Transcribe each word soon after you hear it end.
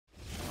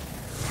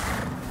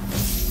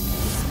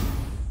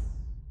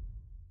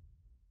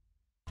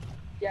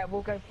Yeah,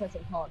 we'll go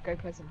Pleasant Park. Go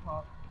Pleasant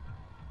Park.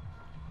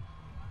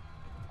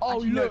 Oh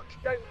Actually, look!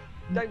 No,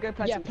 don't go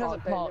Pleasant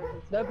Park.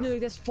 Pleasant Park. No,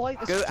 there's five.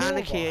 Go There's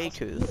Anarchy 4 of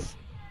us. Acres.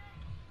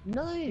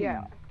 No.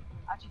 Yeah.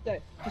 Actually,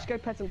 don't. Just go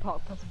Pleasant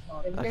Park. Pleasant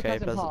Park. Go Okay,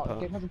 Pleasant Pleasant Park. Park.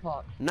 Go Pleasant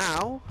Park.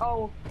 Now?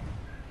 Oh.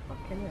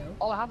 Fucking hell.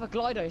 Oh, I have a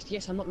glider.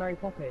 Yes, I'm not Mary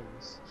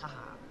Poppins. Haha.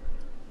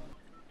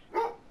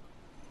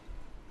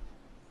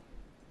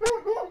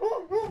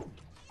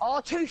 Oh,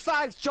 2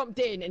 fags jumped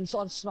in and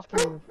started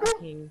slapping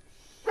fucking.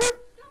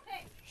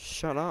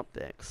 Shut up,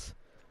 Dix.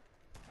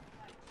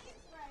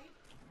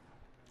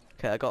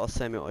 Okay, I got a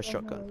semi-auto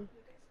shotgun.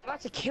 They're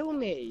about to kill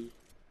me.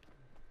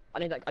 I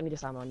need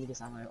this ammo. I need this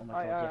ammo. Oh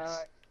my god,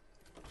 yes.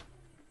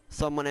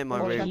 Someone in my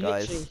Oh, room, he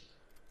guys. literally-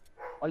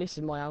 Oh, this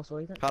is my house.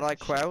 How do I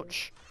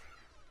crouch?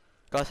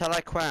 Guys, how do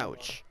I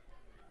crouch?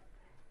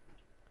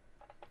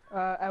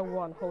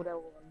 L1. Hold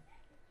L1.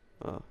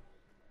 Oh.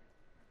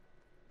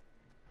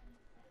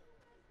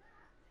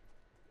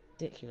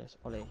 Ridiculous,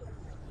 Ollie.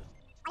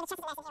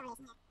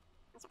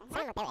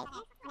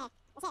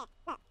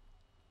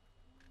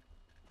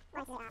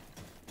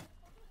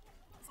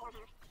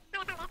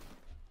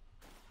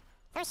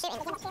 Oh shit.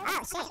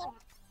 Oh shit.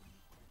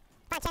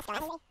 Five chests,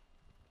 guys.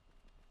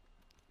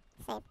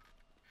 Save.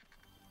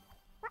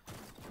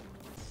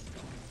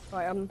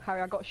 Right,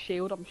 Harry, I got a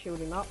shield. I'm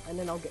shielding up, and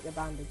then I'll get the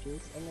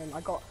bandages, and then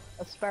I got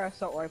a spare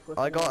assault rifle.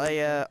 I got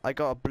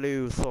a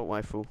blue assault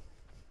rifle.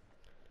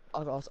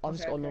 I've just got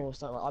a normal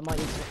stone. I might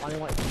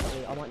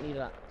need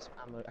that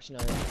ammo. Actually,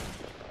 no.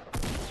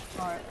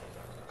 Alright.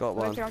 Got I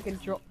one. think I can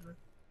drop.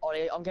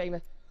 Ollie, I'm getting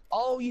the.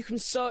 Oh, you can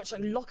search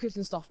like lockers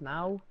and stuff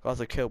now. Guys,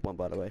 I killed one,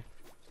 by the way.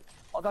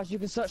 Oh, guys, you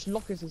can search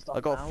lockers and stuff. I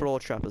got now. a floor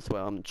trap as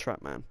well. I'm a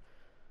trap man.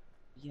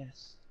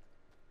 Yes.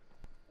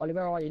 Ollie,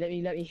 where are you? Let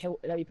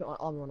me put my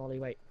armor on. Ollie,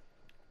 wait.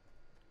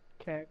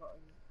 Okay, I got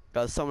him.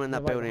 Guys, someone in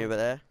that Right building behind. over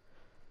there.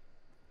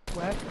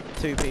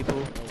 Where? 2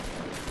 people.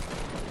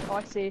 Oh,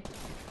 I see.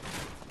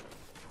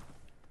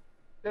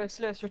 Lewis,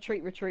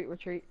 retreat.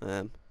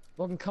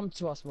 Morgan, come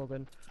to us,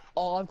 Morgan.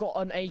 Oh, I've got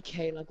an AK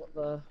and I've got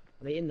the. Are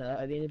they in there?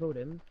 Are they in the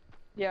building?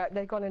 Yeah,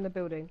 they've gone in the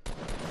building.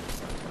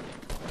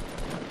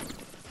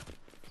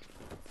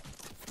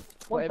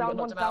 One's down,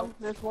 one's down.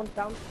 There's one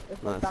down.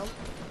 There's one down.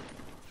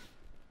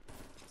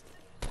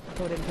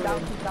 Pulled in. Down,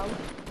 he's down.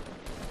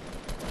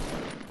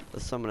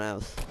 There's someone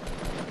else.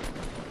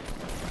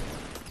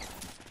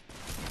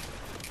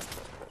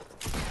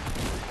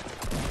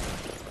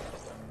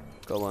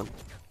 Got one.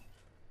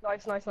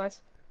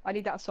 Nice. I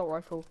need that assault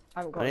rifle. I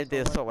haven't got I need the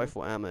assault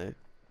rifle ammo.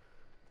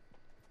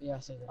 Yeah, I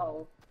see that.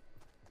 Oh.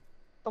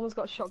 Someone's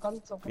got a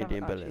shotgun, so I'm gonna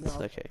Medium have actually bullets.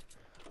 no. Okay.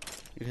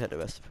 You can hit the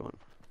rest if you want.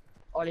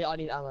 Ollie, I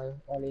need ammo.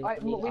 Ollie,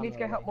 We need to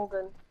go help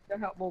Morgan. Go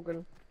help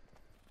Morgan.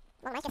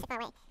 Well, mine's just so far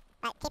away.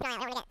 Right, keep an eye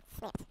out. I don't want to get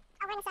snipped.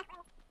 Oh, run a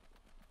circle.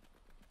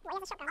 What, he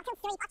has a shotgun? I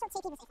killed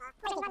 2 people so far.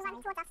 Wait,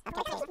 run towards us.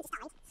 Okay, just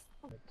died.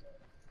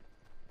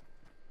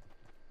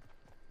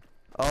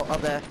 Oh,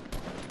 up there.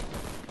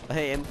 I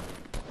hit him.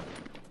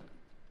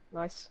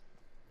 Nice.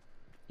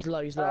 He's low.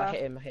 I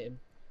hit him.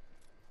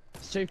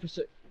 Super.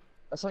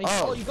 That's something.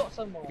 Oh. Oh, you got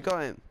someone. You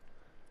got him.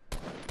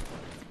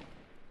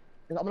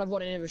 I'm gonna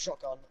run in with a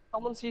shotgun.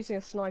 Someone's using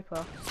a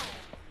sniper.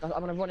 I'm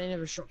gonna run in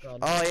with a shotgun.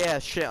 Oh yeah,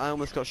 shit, I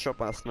almost got shot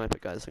by a sniper,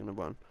 guys. I'm gonna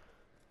run.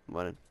 I'm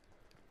running.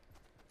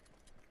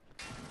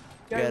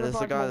 Yeah, there's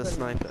a guy with a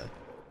sniper.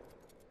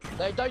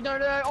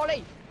 No,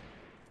 Ollie!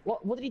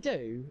 What did he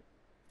do?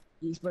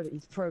 He's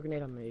pro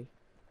grenade on me.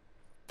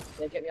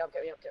 Yeah, get me up.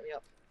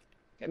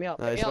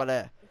 No, he's right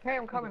there. Okay,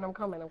 I'm coming.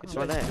 He's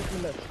right there.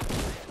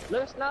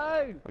 Lewis, no!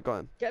 I got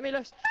him. Get me,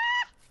 Lewis.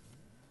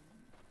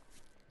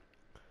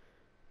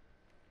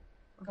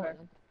 Okay.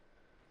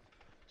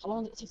 How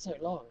long did it take so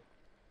long?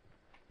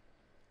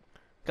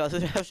 Guys,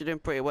 we're actually doing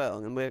pretty well,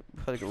 and we're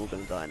probably all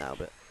gonna die now,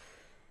 but...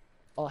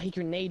 Oh, he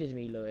grenaded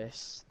me,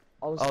 Lewis.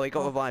 Oh, he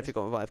got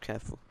revived,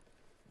 careful.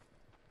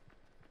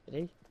 Did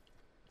he?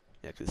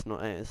 Yeah, because it's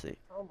not A, is he?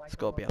 Oh my It's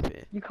gotta be up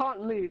here. You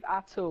can't move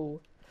at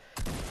all.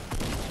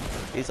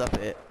 He's up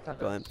here. Got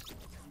him.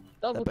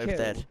 Double They're both kill.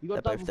 dead. You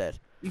They're got both dead.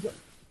 You got.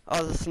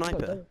 Oh, there's a sniper.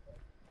 double-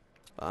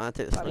 Oh, I'll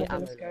take the Right, sniper. Morgan,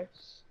 let's go.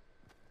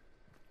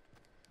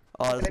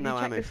 Oh, there's Have no you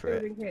checked ammo this for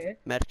it. building here?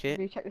 Have Medkit.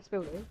 you checked this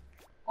building?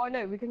 Oh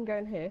no, we can go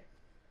in here.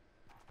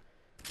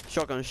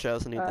 Shotgun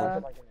shells, I need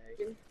them.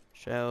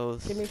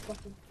 Shells. Give me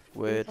fucking.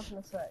 Wood. Give me fucking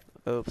a sec.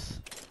 Oops.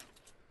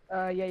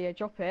 Yeah,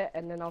 drop it,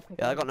 and then I'll pick it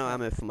Yeah, I up. got no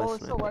ammo for my Oh,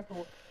 it's not sniper.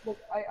 working. Look,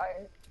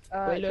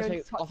 Wait, Lewis, go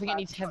wait, to touch I think it pad,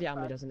 needs heavy touch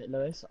ammo, pad. doesn't it,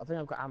 Lewis? I think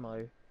I've got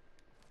ammo.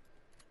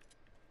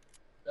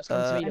 Let's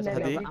come to me, And does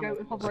then heavy you ammo.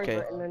 go hover Okay,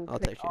 over it and then I'll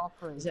click take it.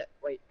 R3. Is it?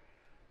 Wait.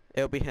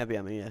 It'll be heavy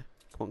ammo, yeah.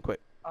 Come on, quick.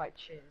 Alright,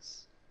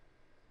 cheers.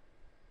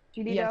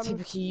 Do you need Yeah,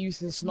 typically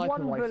using the sniper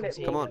one rifle. bullet?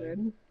 Come on.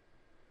 Morgan?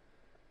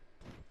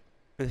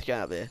 Let's get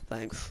out of there,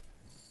 thanks.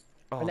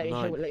 Oh, Let me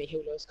no.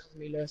 heal, Lewis. Cover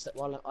me, Lewis,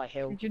 while I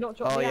heal. Did you not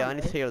drop Oh the yeah, I ammo?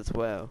 need to heal as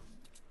well.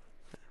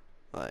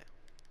 Right.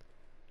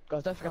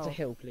 Guys, don't forget to Oh.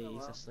 heal, please.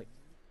 well. That's like.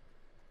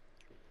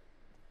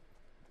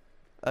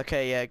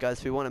 Okay, yeah,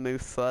 guys, we want to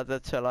move further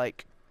to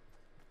like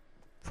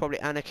Probably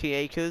Anarchy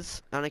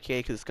Acres. Anarchy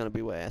Acres is gonna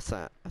be where it's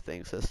at, I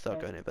think. So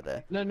start going over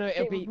there. No, it'll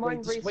It be. was mine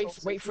Wait,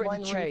 resources, wait for it to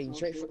mine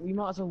change. Wait for, resources. we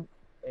might as well.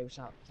 Wait, what's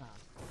that?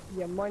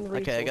 Yeah, mine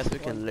Okay, I guess we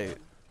resources can one. loot.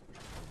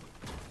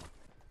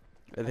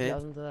 Over Yeah, here.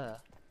 under there.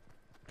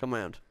 Come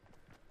round.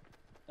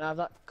 And I have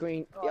that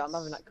green. Oh, Yeah, I'm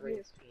having that green.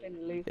 it's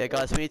been looted. Yeah,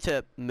 guys, we need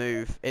to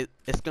move.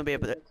 It's gonna be a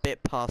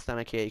bit past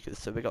Anarchy Acres,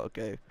 so we gotta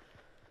go.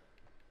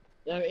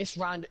 No, it's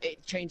random.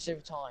 It changes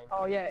over time.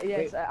 Oh yeah,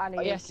 yes, Annie.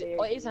 Oh yes, it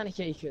is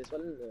Anarchy Acres.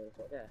 Well,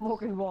 yeah.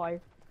 Morgan, why?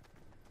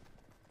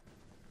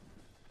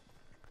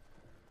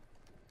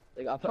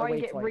 Like, I put Try a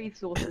and get waypoint.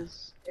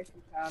 resources if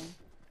you can.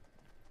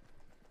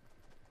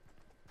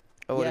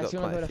 I already Yeah, so got you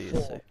wanna quite a build a few.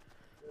 fort. So.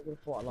 We're gonna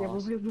fort at Yeah, we'll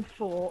last. build a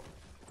fort.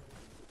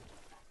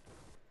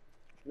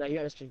 No, you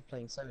don't just be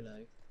playing solo.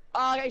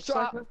 Ah, get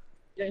shot at!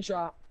 Getting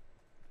shot at.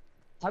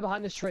 Hide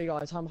behind this tree,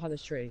 guys. Hide behind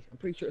this tree. I'm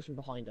pretty sure it's from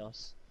behind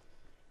us.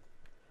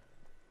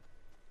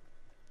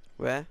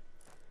 Where?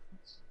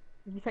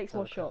 If you take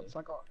more Okay. shots,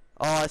 I got.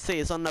 Oh, I see.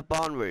 It's on the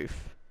barn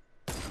roof.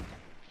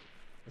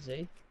 Is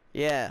he?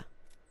 Yeah.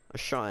 I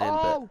shot him,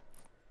 Oh!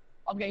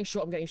 I'm getting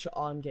shot. I'm getting shot.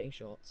 I'm getting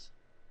shots.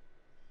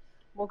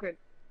 Morgan,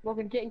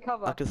 get in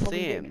cover. I can Morgan,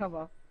 see get in him.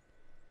 cover.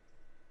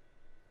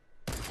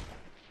 but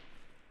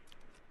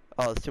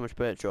oh, there's too much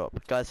bird drop.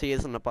 Guys, he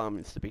is on the barn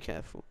roof, so be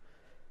careful.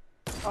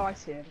 Oh, I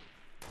see him.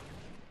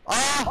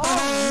 Oh!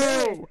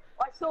 Oh no!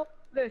 I saw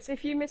Lewis.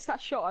 If you missed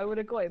that shot, I would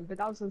have got him. But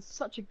that was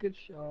such a good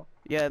shot.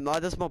 Yeah,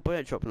 there's more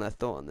bird drop than I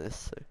thought on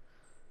this. So.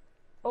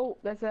 Oh,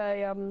 there's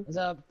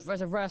a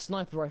There's a rare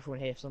sniper rifle in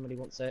here if somebody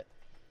wants it.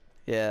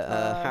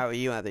 Yeah, Harry,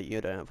 you have it.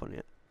 You don't have one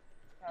yet.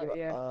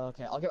 yeah.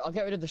 Okay, I'll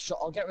get rid of the shot.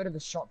 I'll get rid of the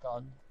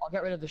shotgun. I'll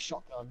get rid of the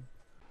shotgun.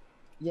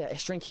 Yeah,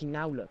 it's shrinking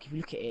now. Look, if you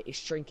look at it, it's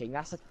shrinking.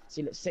 That's a,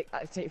 see, look,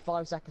 it take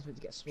 5 seconds for it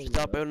to get smaller.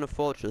 Start building a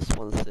fortress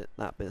once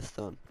that bit's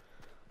done.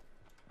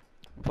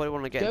 Probably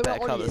want to get in Go better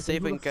out on cover. it See if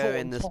and we build can a go fort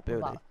in on this top of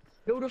building. that.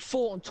 Build a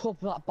fort on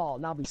top of that bar.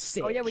 Now be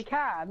sick. Oh yeah, we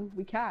can.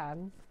 We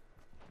can.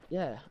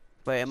 Yeah.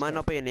 Wait, it might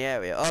not be in the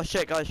area. Oh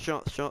shit, guys,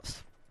 shots.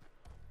 Shots.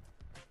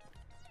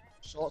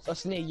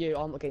 That's near you.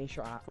 I'm not getting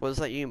shot at. Was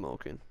that you,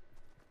 Morgan?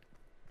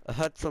 I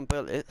heard some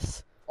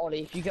bullets.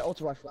 Ollie, if you get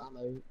auto rifle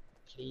ammo,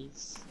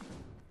 please.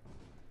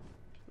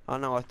 Oh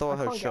no, I thought I I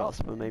heard can't get shots,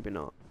 up. but maybe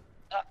not.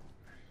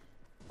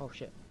 Oh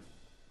shit.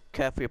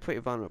 Careful, you're pretty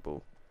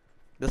vulnerable.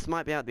 This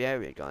might be out the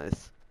area,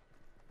 guys.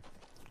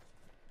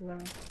 No.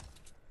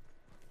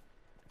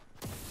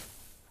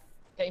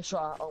 Getting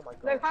shot at. Oh my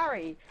god.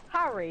 No,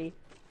 Harry.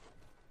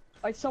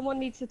 Someone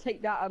needs to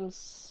take that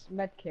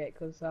med kit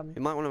because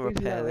You might want to Who's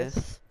repair lowest?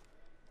 this.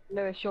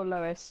 Lewis, you're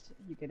lowest.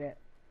 You get it.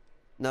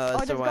 No, Oh,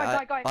 it's there's a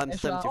alright. guy. I'm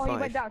It's alright. 75. Oh, he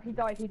went down. He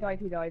died. Yeah,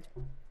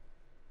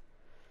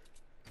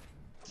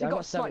 He I've got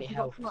got 70 sniped. He got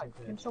health. sniped.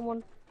 so Can good.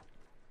 someone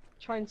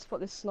try and spot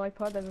this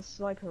sniper? There's a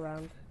sniper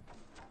around.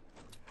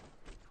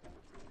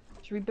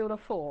 Should we build a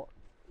fort?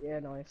 Yeah,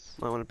 nice.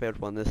 Might want to build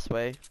one this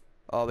way.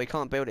 Oh, we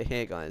can't build it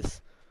here, guys.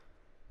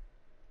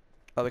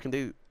 Oh, we can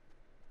do.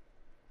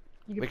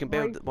 You We can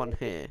build break one it,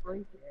 here.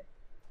 break it.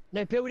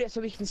 No, build it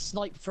so we can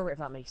snipe through it if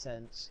that makes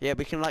sense. Yeah,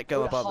 we can like go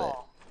Build above it.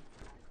 half.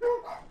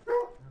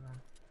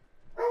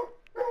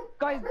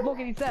 Guys,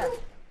 Morgan, he's there.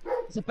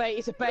 It's a bait,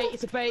 it's a bait,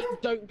 it's a bait.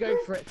 Don't go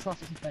for it,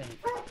 trust it's a bait.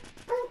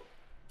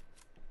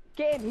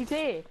 Get him. He's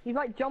here. He's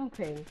like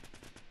jumping.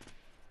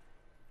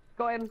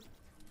 Got him.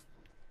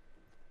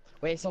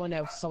 Wait, someone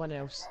else.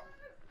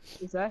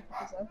 He's there.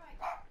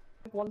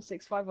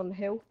 165 on the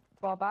hill,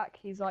 far back.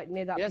 He's like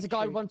near that. Yeah, there's a big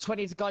guy tree.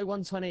 120, there's a guy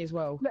 120 as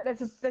well. Look,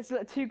 there's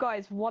two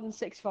guys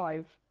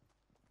 165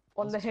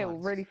 on the hill,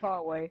 165. really far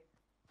away,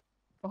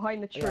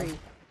 behind the Yeah. tree.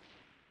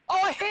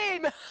 Oh, I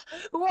hit him!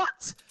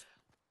 What?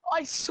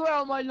 I swear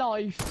on my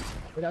life.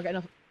 Wait, I'll get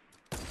enough.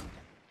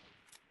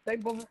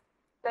 Don't bother.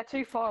 They're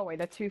too far away.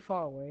 They're too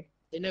far away.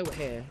 They know we're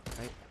here.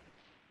 Okay.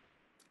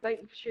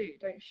 Don't shoot.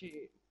 Don't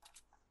shoot.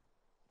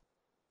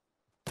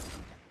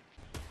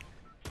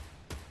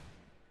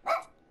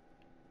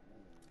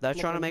 They're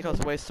trying to make us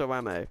waste our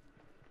ammo.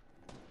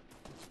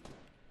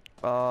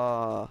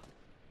 Ah.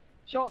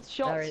 Shots.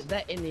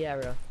 They're in the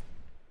area.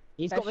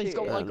 He's They're got what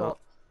shooting. I Yeah, got.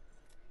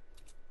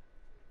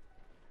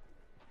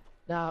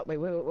 Nah, wait,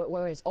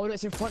 where is? Oh, no,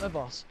 it's in front of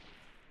us.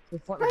 It's in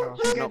front of us.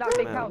 Should we go Not that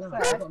big now.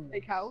 house there?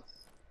 Big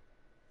house.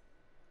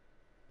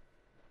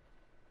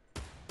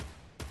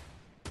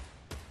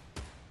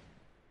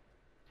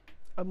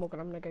 Oh Morgan,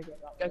 I'm gonna go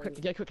get that. Go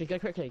quickly, go quickly, go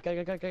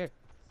quickly. Go.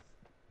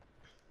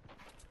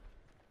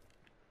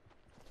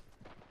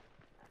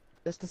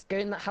 Let's just go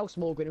in that house,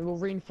 Morgan, and we'll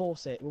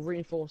reinforce it.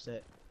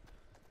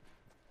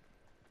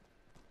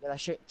 Yeah, that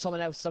shit.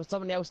 Someone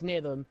else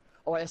near them.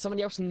 Alright, there's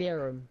somebody else near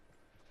them.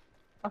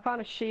 I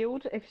found a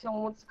shield. If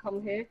someone wants to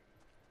come here,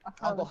 I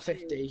found I've got a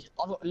shield. 50.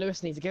 I've got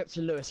Lewis needs to get up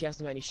to Lewis. He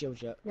hasn't got any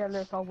shields yet. Yeah,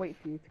 look, I'll wait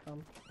for you to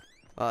come.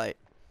 Alright.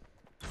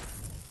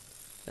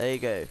 There you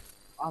go.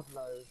 I've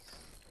loads.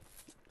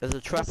 There's a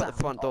trap What's at the that?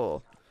 front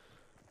door.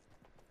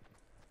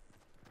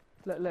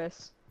 Look,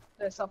 Lewis.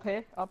 Lewis, up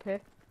here.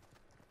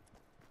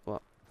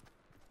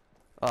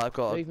 Oh, I've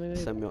got Move. a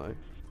semi-auto.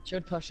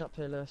 Should push up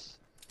here, Lewis.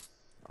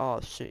 Oh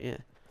shit, yeah.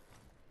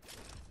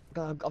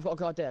 I've got a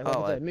good idea.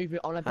 Oh, Move it.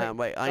 I'm gonna break.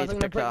 Wait, I guys, need to I'm gonna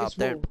pick break that up.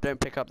 this wall. Don't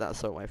pick up that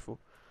assault rifle.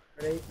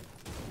 Ready?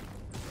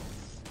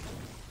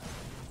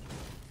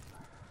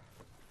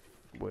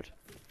 Wood.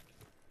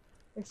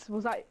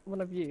 Was that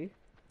one of you?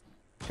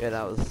 Yeah,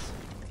 that was.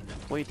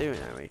 What are you doing,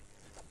 Harry?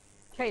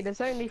 Okay,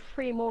 there's only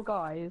 3 more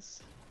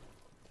guys.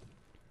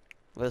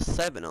 There's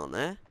 7 on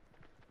there.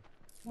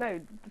 No,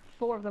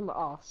 4 of them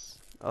are us.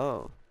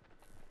 Oh.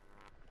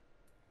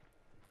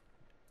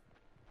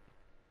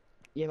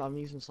 Yeah, but I'm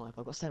using sniper.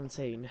 I've got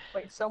 17.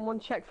 Wait, someone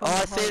check from Oh,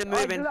 I behind. see them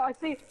moving. I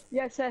see.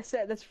 Yes,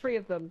 there's 3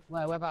 of them.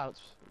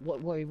 Whereabouts?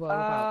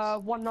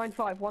 Whereabouts?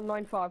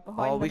 195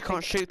 behind. Oh, we the can't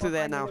big- shoot through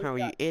there behind now, the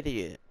Harry, you jack.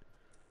 idiot.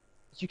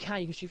 You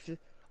can shoot through.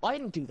 I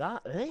didn't do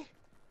that, eh?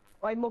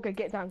 Right, Morgan,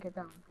 get down.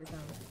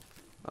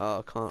 Oh,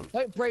 I can't.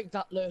 Don't break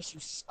that, Lewis, you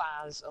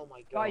spaz. Oh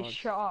my god. Guys,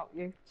 shut up,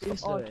 you. Who's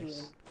Stop arguing.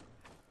 Lewis?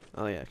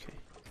 Oh, yeah, okay.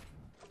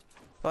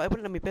 Oh, it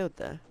wouldn't let me build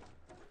there.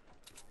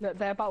 Look,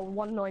 they're about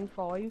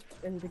 195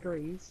 in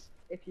degrees.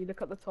 If you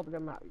look at the top of the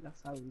map,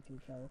 that's how you can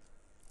tell.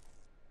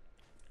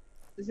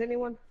 Is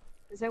anyone?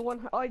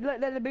 Oh, look, let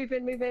them move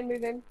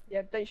in.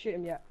 Yeah, don't shoot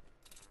him yet.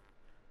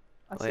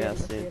 Oh, yeah, I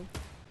see him.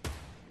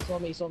 Saw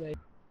me.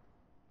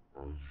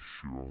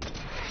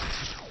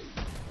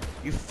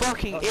 You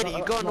fucking idiot,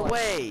 you got in the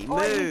way! Oh,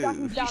 he's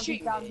Move!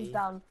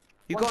 down.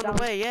 You One got in down.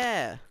 the way,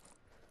 yeah!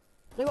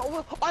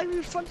 No, I'm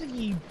in front of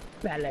you,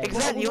 Belly.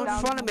 Exactly, you're in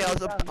down, front of me, I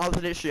down.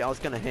 was literally, I was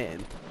gonna hit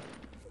him.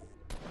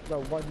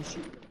 Bro, why did you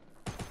shoot?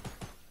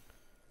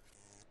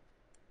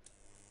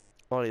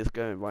 Ollie's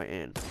going right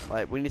in.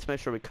 Like, we need to make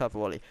sure we cover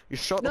Ollie. You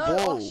shot the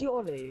No, wall!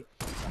 surely.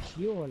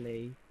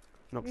 Surely.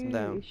 Knocked him Ooh,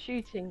 down. he's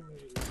shooting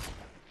me.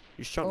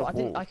 You shot Oh,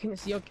 the wall. I couldn't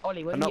see your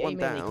Ollie. I When knocked you one aim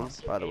in, you down, can't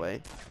see by the me.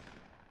 way.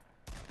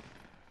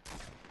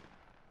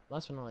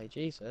 Nice one, Ollie.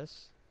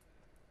 Jesus.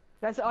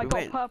 I We got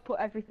win. purple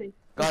everything.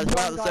 Guys, There's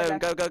we're out one the guy zone,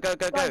 left. go!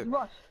 Guys,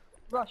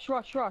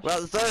 rush. We're out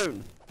the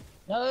zone!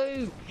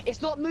 No,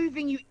 it's not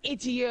moving, you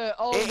idiot.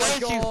 Oh It my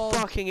is, you god.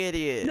 fucking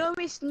idiot! No,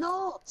 it's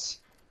not.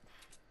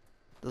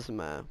 Doesn't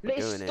matter, we're It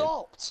going in.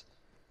 stopped.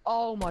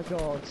 Oh my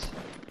god.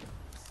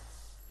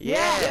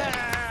 Yeah!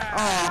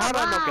 Oh, how did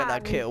I not get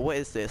that Man. kill? What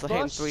is this? I hit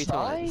him Rush 3 side?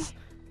 times.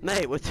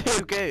 Mate, we're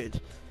too good.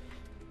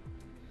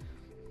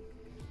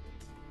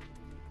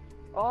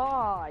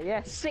 Oh,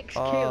 yeah, 6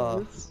 Oh,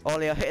 kills.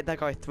 Ollie, I hit that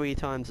guy 3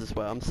 times as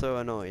well. I'm so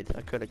annoyed.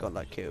 I could have got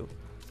that kill.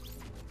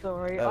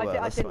 Sorry, Oh, I well,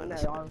 that's didn't fine, know.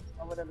 that's fine.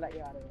 I would have let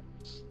you out of it.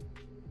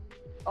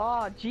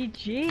 Oh, It's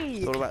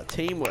GG. all about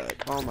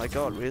teamwork. Oh my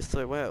god, we're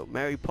so well.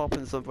 Mary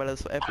Poppins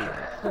umbrellas for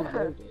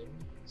everyone.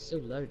 Still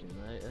loading,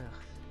 mate. Ugh.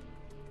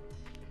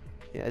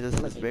 Yeah, this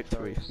is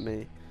victory for me.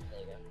 There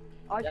you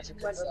go. I That's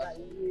just a went good on that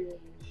start. you.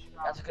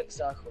 That's a quick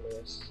circle,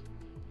 Lewis.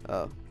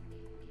 Oh.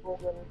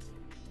 Morgan.